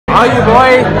are you,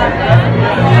 boy?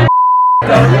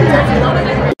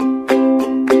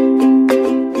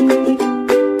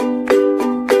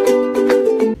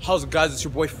 How's it, guys? It's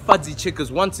your boy Fuzzy Chickers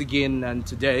once again, and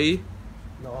today...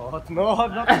 No, not the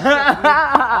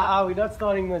shit. We're not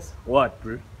starting this. What,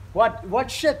 bro?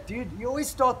 What shit, dude? You always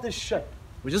start this shit.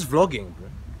 We're just vlogging, bro.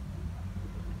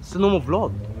 It's a normal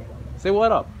vlog. Say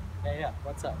what up. Yeah,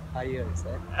 what's up? How you doing,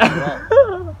 sir?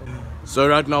 So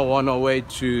right now we're on our way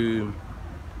to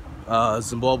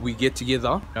Zimbabwe get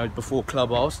together before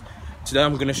Clubhouse. Today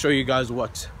I'm going to show you guys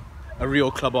what a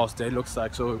real Clubhouse day looks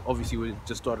like. So obviously we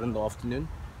just started in the afternoon.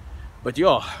 But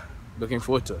yeah, looking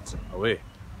forward to it. Away.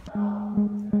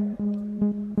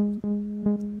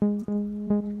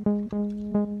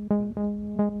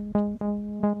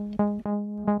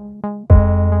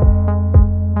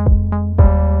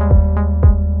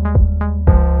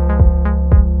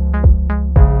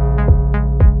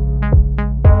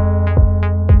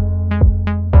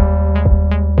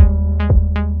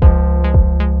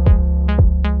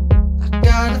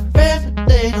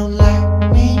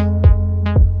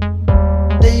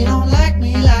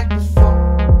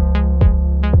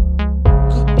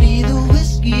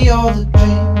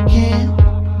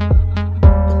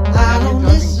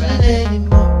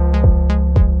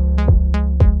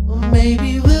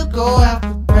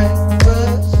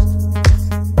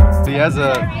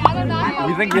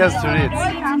 We think he has Tourette's.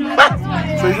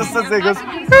 So he just sits there and goes,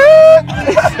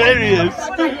 serious?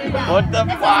 What the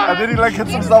fuck? And then he like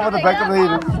hits himself in the back of the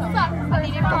head.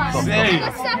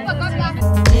 Serious?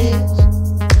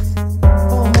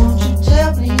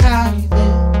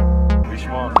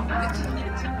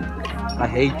 I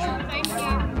hate you.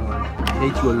 I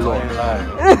hate you a lot.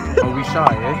 Are we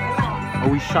shy, eh? Are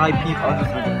we shy people?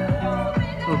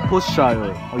 Oh, push shy,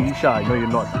 are you shy? No, you're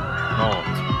not. No.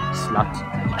 Slut.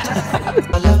 I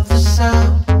love the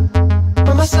sound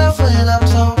of myself when I'm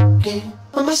talking,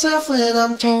 of myself when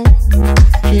I'm talking.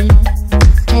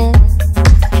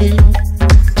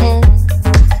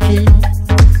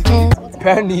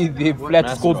 Apparently the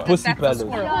flat's called Pussy Palace.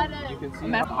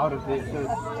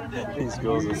 These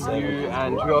girls are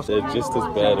savage. They're just as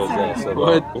bad as us.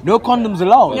 But no condoms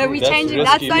allowed. No, we're changing.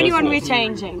 That's the only one we're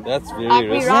changing. That's very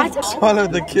risky. Right? Swallow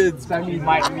the kids.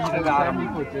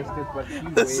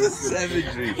 This is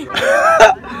savagery.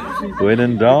 When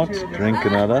in doubt, drink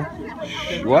another.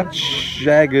 What?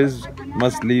 Shaggers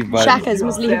must leave by... Shackers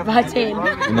must leave by 10.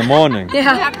 In the morning?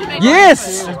 Yeah.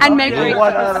 Yes! And make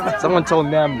breakfast. Someone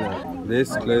told them that.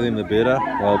 Less clothing the better.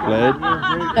 Well played.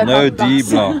 No D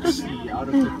blocks.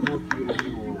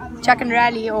 Chuck and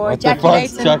rally or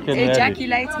ejaculate and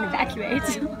evacuate.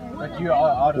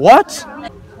 What?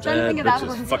 Bitch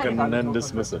is fucking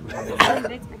non-dismissive.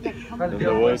 In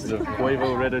the words of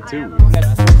Quavo Redder 2.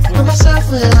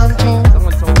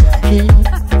 Someone told me.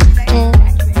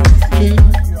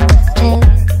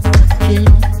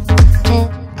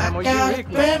 I got a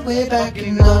friend way back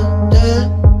in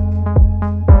London.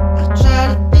 I try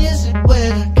to visit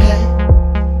when I can.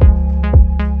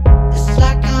 It's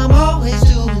like I'm always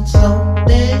doing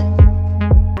something.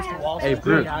 Hey,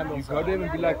 bro.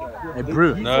 Hey,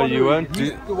 bro. No, you won't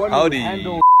do. Howdy.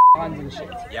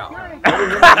 Yeah.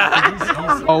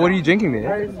 Oh, what are you drinking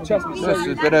there? Just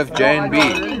a bit of J&B.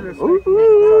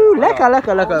 Ooh,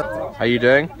 lekker. How you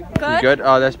doing? Good. You good?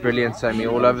 Oh, that's brilliant, Sammy.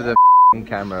 All over the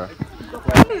camera.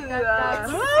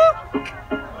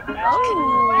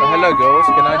 Oh, hello, girls.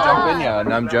 Can I jump in here?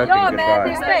 No, I'm joking. No, Goodbye. man,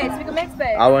 there's space. We can make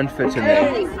space. I won't fit in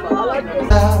there.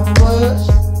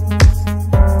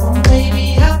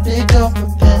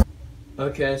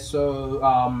 Okay, so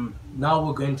now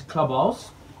we're going to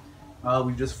Clubhouse.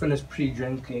 We just finished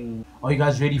pre-drinking. Are you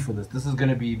guys ready for this? This is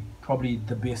gonna be probably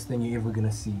the best thing you're ever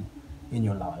gonna see in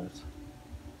your lives.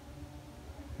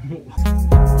 And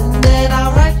then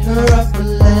I'll write her up a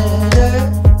letter.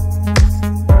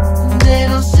 And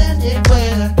then I'll send it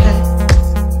when I can.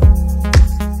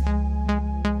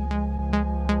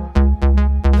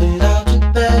 But I'll do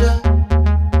better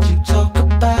to talk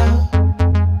about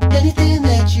anything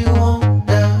that you want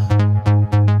now.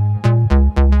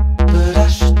 But I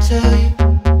should tell you.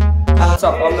 What's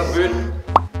up? I'm the boot.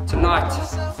 Tonight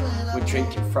we're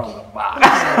drinking from the bar.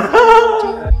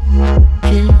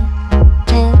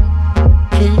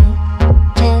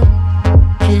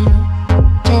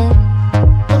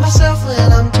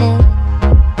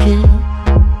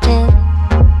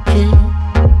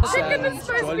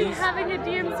 Having a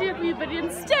DMC of me, but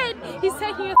instead he's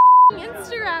taking a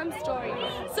Instagram story.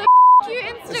 So you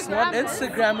Instagram. It's not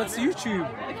Instagram, it's YouTube.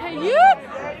 Okay, you?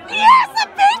 Yes, I'm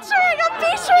featuring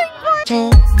for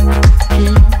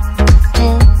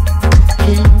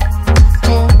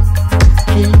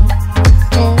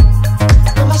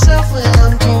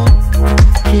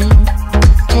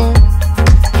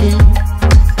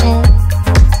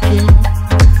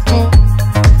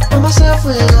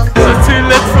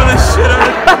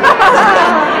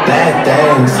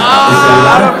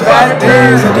Bad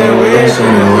days, and they wish,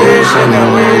 and they wish, and they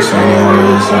wish, and they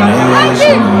wish, and they wish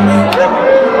on me.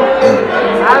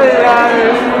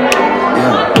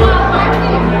 Yeah.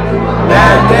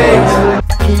 Bad days.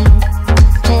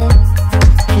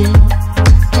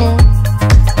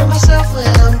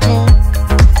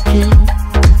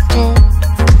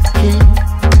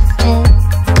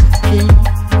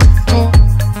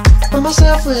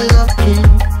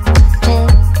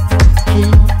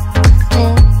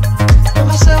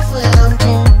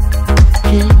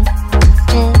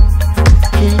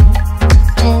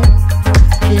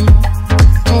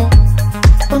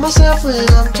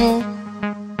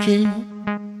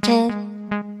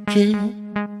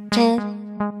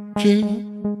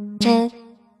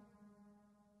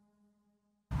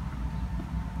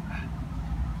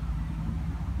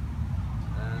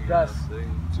 Gus.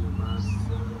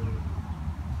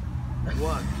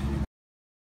 What?